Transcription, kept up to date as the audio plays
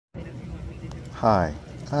Hi,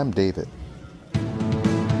 I'm David.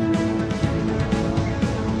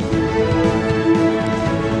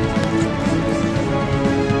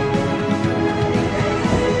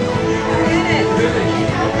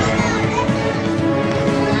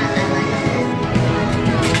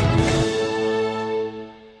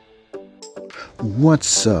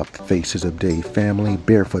 What's up, Faces of Day family,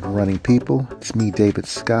 barefoot running people? It's me, David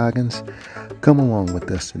Scoggins. Come along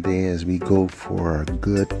with us today as we go for a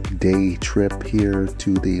good day trip here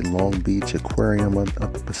to the Long Beach Aquarium of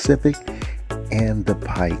the Pacific and the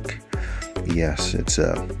Pike. Yes, it's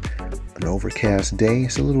an overcast day.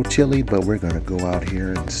 It's a little chilly, but we're going to go out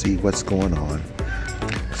here and see what's going on.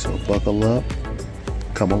 So buckle up,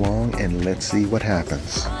 come along, and let's see what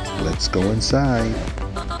happens. Let's go inside.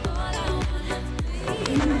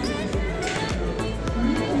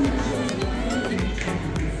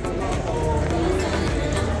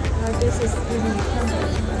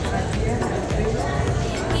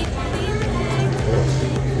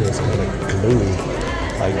 It's kind of gluey,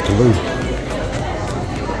 like glue.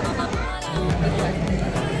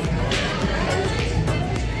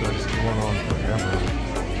 It's going on forever.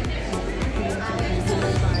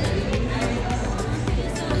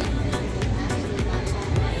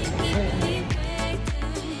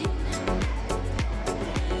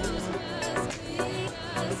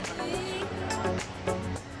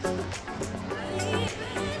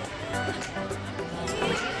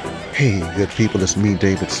 Hey, good people, it's me,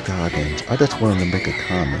 David Scoggins. I just wanted to make a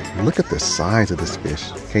comment. Look at the size of this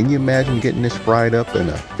fish. Can you imagine getting this fried up in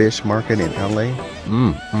a fish market in LA?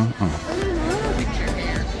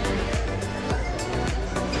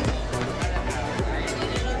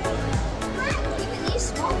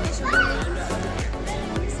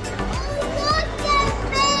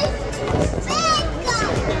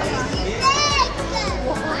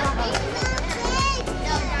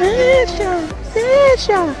 Fish!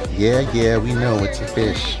 Yeah, we know it's a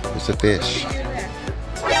fish. It's a fish.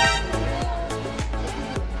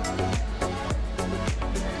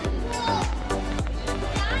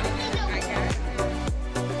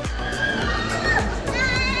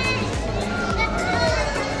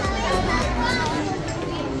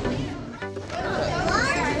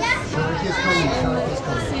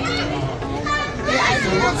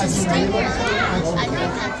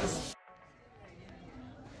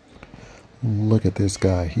 Look at this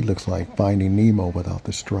guy. He looks like Finding Nemo without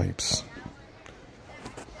the stripes.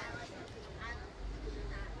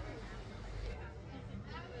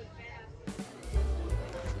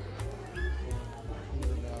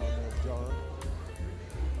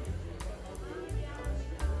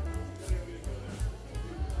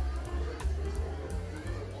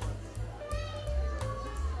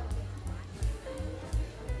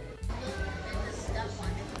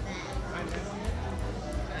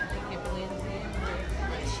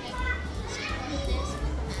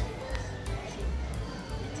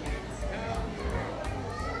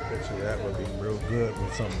 That would be real good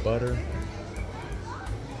with some butter.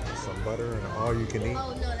 Some butter and all you can eat.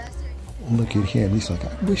 Look at him. He's like,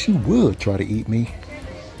 I wish he would try to eat me.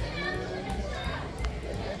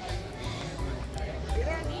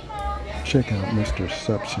 Check out Mr.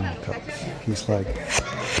 Suction Cups. He's like,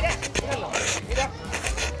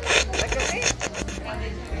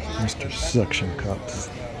 Mr. Suction Cups.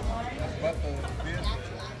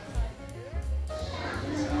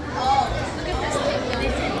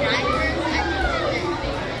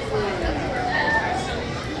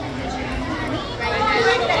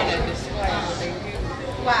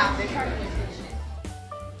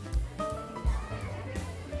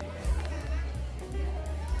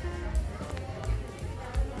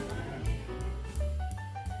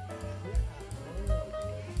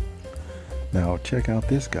 Now check out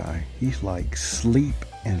this guy. He's like sleep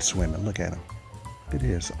and swimming. Look at him. It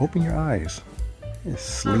is. Open your eyes. He's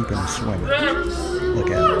sleeping and swimming.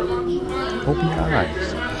 Look at him. Open your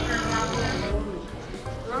eyes.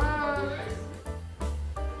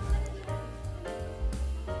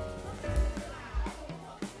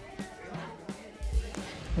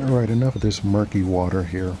 Alright, enough of this murky water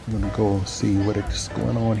here. I'm going to go see what is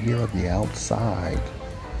going on here on the outside.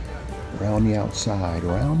 Around the outside.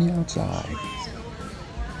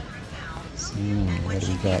 What do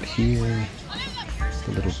we got here?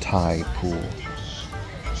 The little tide pool.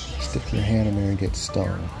 Stick your hand in there and get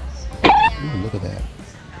stung. Ooh, look at that.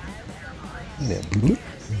 Look at that. Bloop,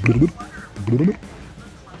 bloop, bloop.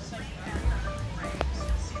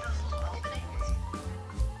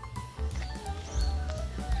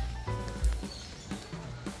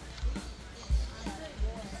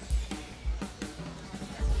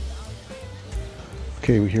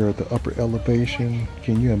 Okay, we're here at the upper elevation.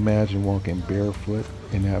 Can you imagine walking barefoot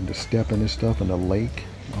and having to step in this stuff in the lake?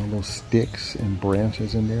 All those sticks and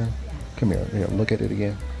branches in there. Come here, look at it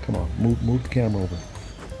again. Come on, move the camera over.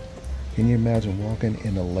 Can you imagine walking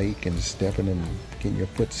in a lake and stepping and getting your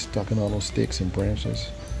foot stuck in all those sticks and branches?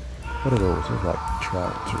 What are those? They're like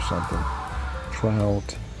trouts or something.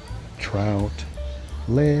 Trout,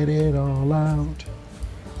 let it all out.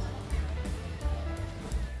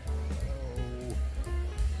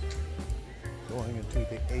 Going into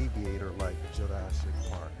the aviator like Jurassic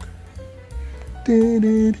Park.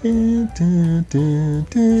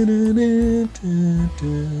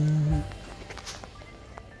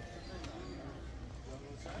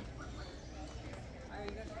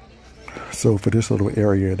 So for this little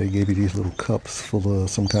area, they gave you these little cups full of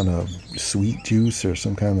some kind of sweet juice or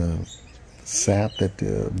some kind of sap that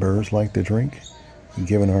the birds like to drink. You're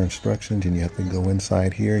given our instructions and you have to go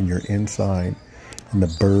inside here, and you're inside and the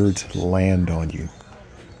birds land on you.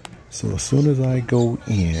 So as soon as I go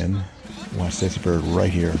in, watch this bird right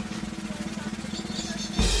here.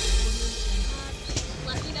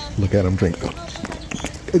 Look at him drink.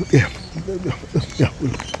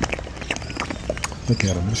 Look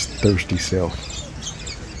at him, his thirsty self.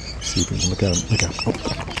 See if we can look at him. Look at him.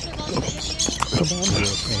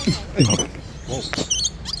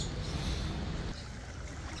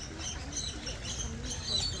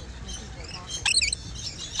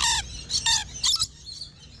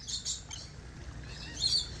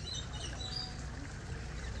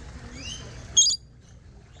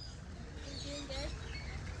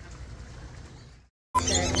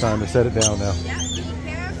 Time to set it down now.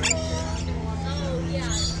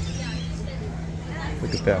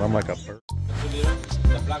 Look at that, I'm like a bird.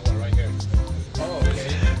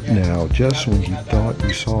 Now, just when you thought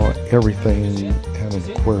you saw everything at an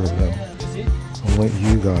aquarium, I want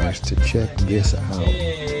you guys to check this out.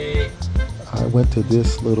 I went to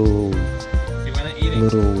this little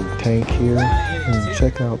tank here, and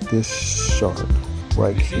check out this shark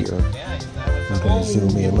right here. I'm going to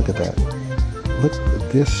zoom in, look at that. Look,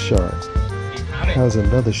 this shark has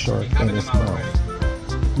another shark in its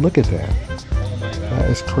mouth. Look at that. That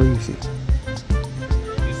is crazy.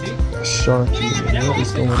 A shark eating. What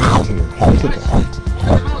is going on here? Look at that.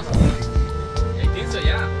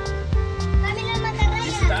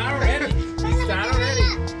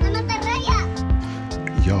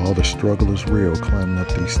 Y'all, the struggle is real climbing up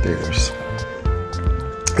these stairs.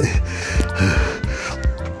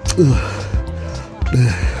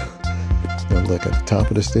 Now look at the top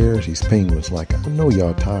of the stairs, these penguins like, I know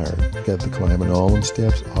y'all tired. You got to climbing all them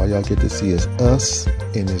steps. All y'all get to see is us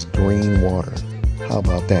in this green water. How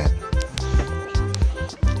about that?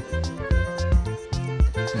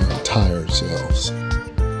 Y'all tired selves.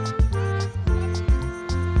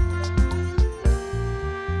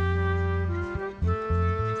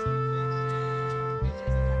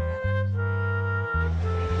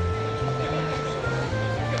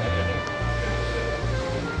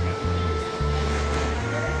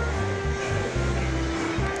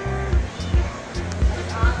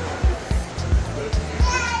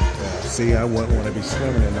 See, I wouldn't want to be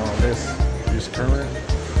swimming in all this current.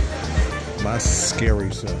 My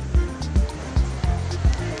scary self.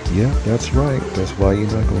 Yeah, that's right. That's why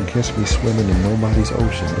you're not going to catch me swimming in nobody's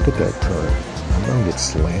ocean. Look at that current. I'm going to get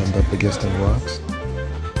slammed up against them rocks.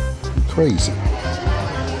 You're crazy.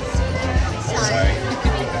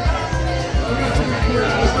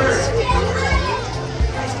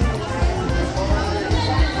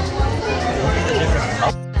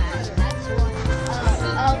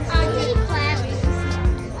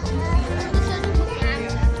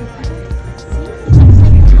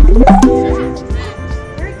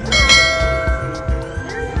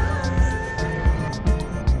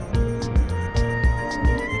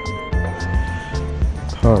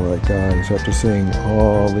 Alright guys, after seeing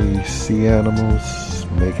all these sea animals,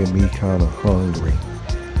 making me kind of hungry.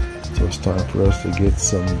 So it's time for us to get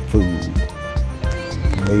some food.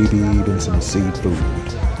 Maybe even some seafood.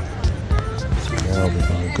 So now we're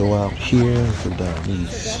going to go out here and go down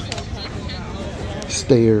these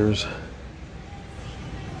stairs.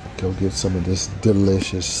 Go get some of this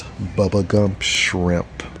delicious bubblegum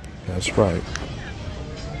shrimp. That's right.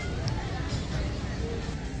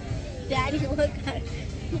 Daddy, look at it.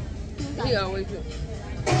 He always do.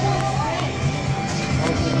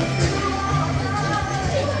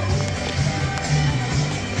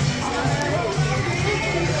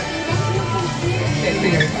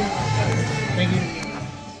 Thank you.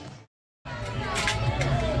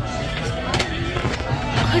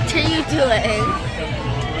 What are you doing?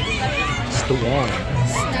 Stwong.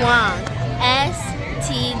 Stwong.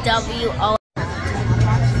 S-T-W-O.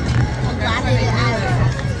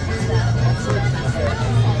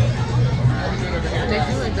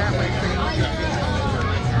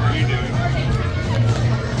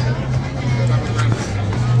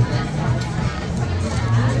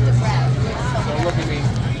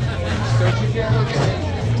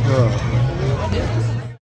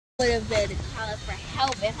 Would have been calling for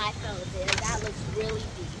help if I fell there. That looks really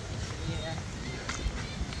deep. Yeah.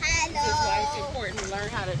 Hello. This is why it's important to learn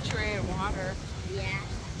how to tread water. Yeah.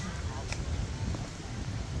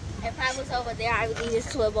 If I was over there, I would need to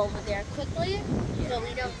swim over there quickly. But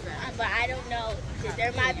we don't. But I don't know.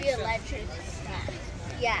 There might be electric stuff.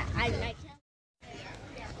 Yeah, I can't.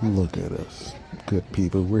 Look at us, good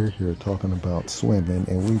people. We're here talking about swimming,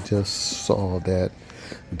 and we just saw that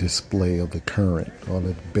display of the current, all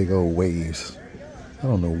the big old waves. I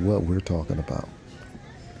don't know what we're talking about.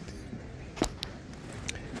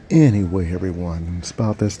 Anyway, everyone, it's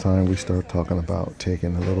about this time we start talking about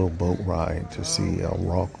taking a little boat ride to see a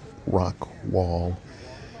rock wall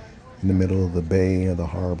in the middle of the bay of the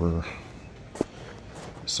harbor.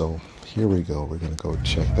 So here we go. We're gonna go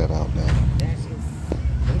check that out now.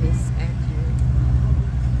 It is accurate.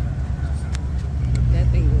 That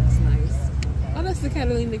thing looks nice. Oh, that's the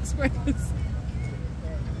Catalina Express.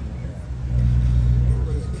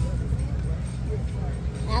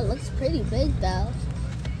 That looks pretty big, though.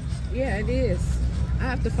 Yeah, it is. I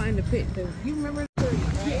have to find the pit. You remember?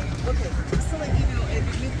 Okay, just to let you know,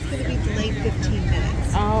 it's going to be delayed 15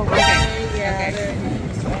 minutes. Oh, okay. Yeah.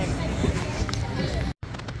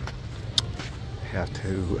 Have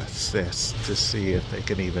to assess to see if they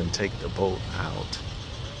can even take the boat out.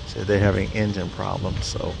 So they're having engine problems,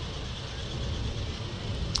 so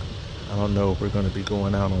I don't know if we're going to be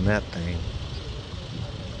going out on that thing.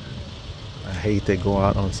 I hate to go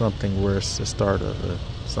out on something where it's the start of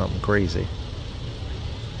something crazy.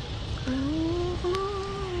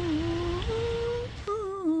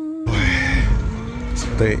 So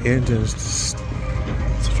the engine's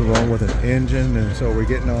what's wrong with an engine, and so we're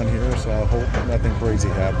getting on here, so I hope nothing crazy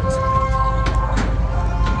happens.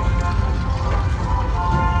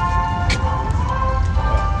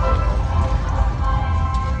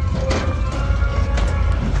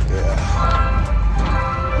 Yeah.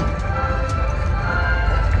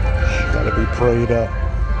 Gotta be prayed up.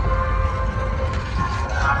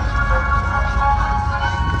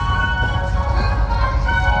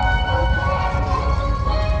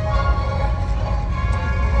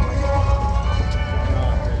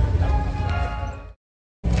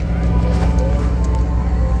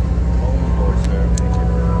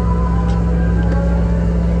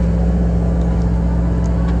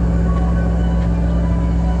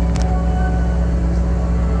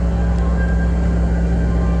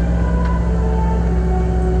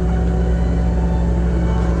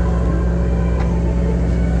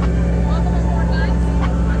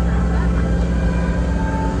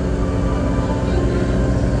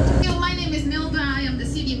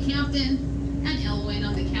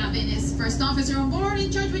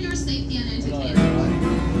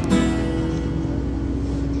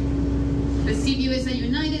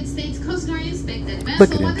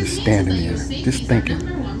 Look at him just standing there, just thinking,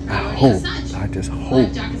 I just hope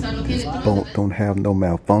this boat don't have no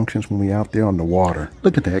malfunctions when we out there on the water.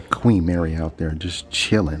 Look at that Queen Mary out there just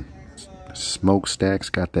chilling. Smokestack's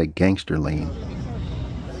got that gangster lean.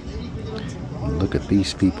 Look at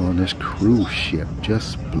these people on this cruise ship,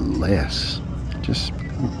 just blessed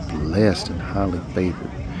and highly favored.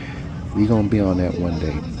 We gonna be on that one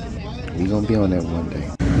day. We gonna be on that one day.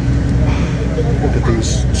 Look at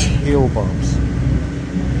these chill bumps.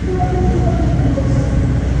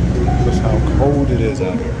 Just how cold it is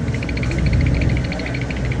out here.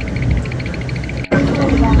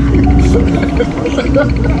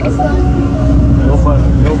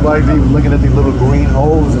 Nobody's even looking at these little green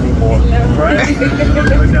holes anymore. Right? Now,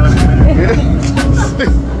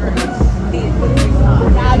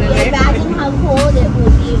 can you imagine how cold it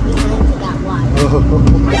would be if we went into that water?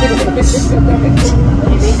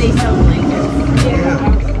 They sound like it.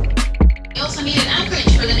 They also needed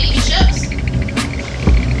anchorage for the Navy ships.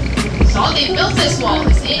 So they built this wall.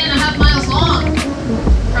 It's 8.5 miles long.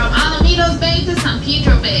 From Alamitos Bay to San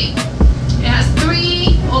Pedro Bay. It has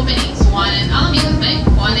 3 openings. One in Alamitos Bay,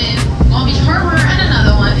 one in Long Beach Harbor, and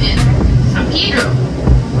another one in San Pedro.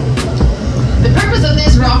 The purpose of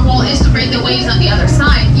this rock wall is to break the waves on the other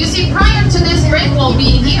side. You see, prior to this break wall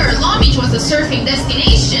being here, Long Beach was a surfing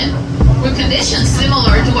destination with conditions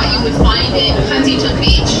similar to what you would find in Huntington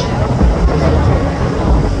Beach.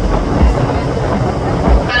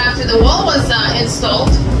 But after the wall was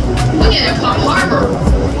installed, we get a Palm Harbor,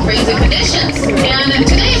 crazy conditions. And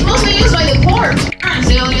today it's mostly used by the port.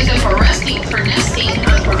 They'll use it for resting, for nesting,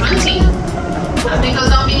 and for hunting. Because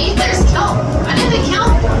down beneath there's kelp. And in the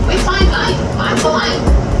kelp, we find life, lots of life.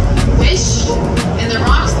 Fish in the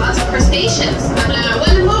rocks, lots of crustaceans. And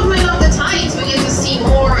when the movement of the tides, we get to see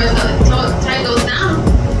more as the tide goes down.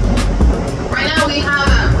 Right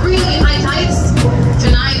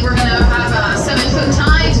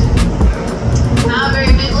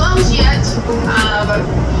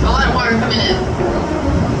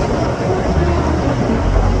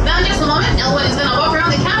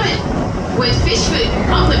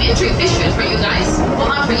entry fish food for you guys. Well,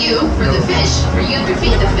 not for you, for the fish. For you to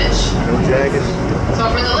feed the fish. No jagged. So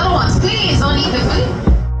for the little ones, please don't eat the food.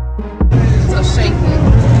 So shake it.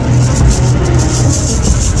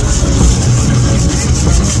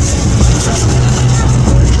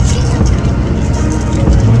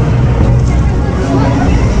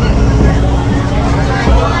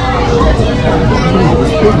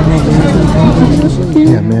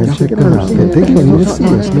 Yeah, man, check it out. They can't even see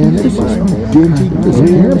us, man. This is dingy, this is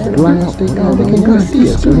glass. They can't even see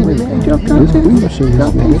us. This food machine, they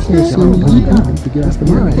can't see me eating. That's the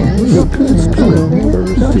mind. Look, it's good.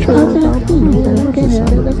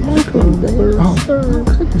 Oh,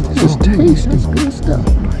 this is tasty. Good stuff.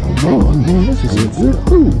 Oh, man, this is good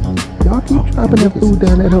food. Y'all keep dropping that food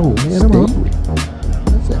down that hole, man. I'm hungry.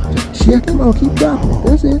 Yeah, come on, keep dropping it.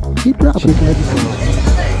 That's it. Keep dropping it.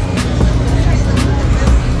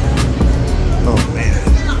 Oh man,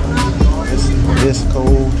 this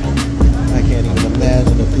cold. I can't even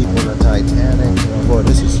imagine the people in the Titanic. Boy,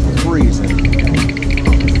 this is freezing.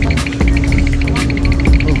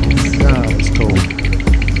 Oh God, it's cold.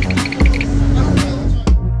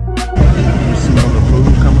 You see all the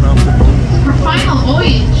food coming off the boat? Her final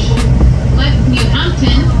voyage left New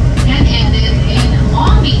Hampton and ended in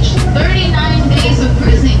Long Beach. 39 days of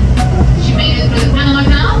cruising. She made it through the Panama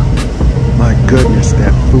Canal. My goodness,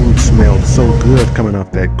 that food smelled so good coming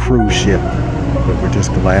off that cruise ship. But we're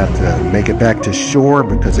just glad to make it back to shore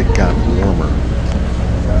because it got warmer.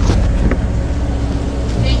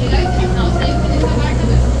 Thank you guys. Now stay with us. Go back to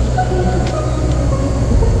it.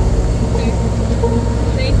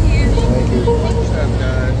 Thank you. Thank you. What's up,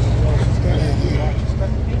 guys?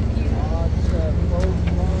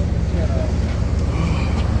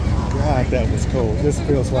 God, that was cold. This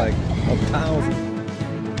feels like 1,000.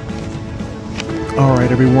 All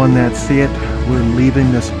right, everyone, that's it. We're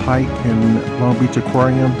leaving this Pike in Long Beach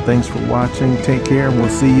Aquarium. Thanks for watching. Take care, and we'll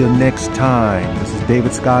see you next time. This is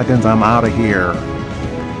David Scoggins. I'm out of here.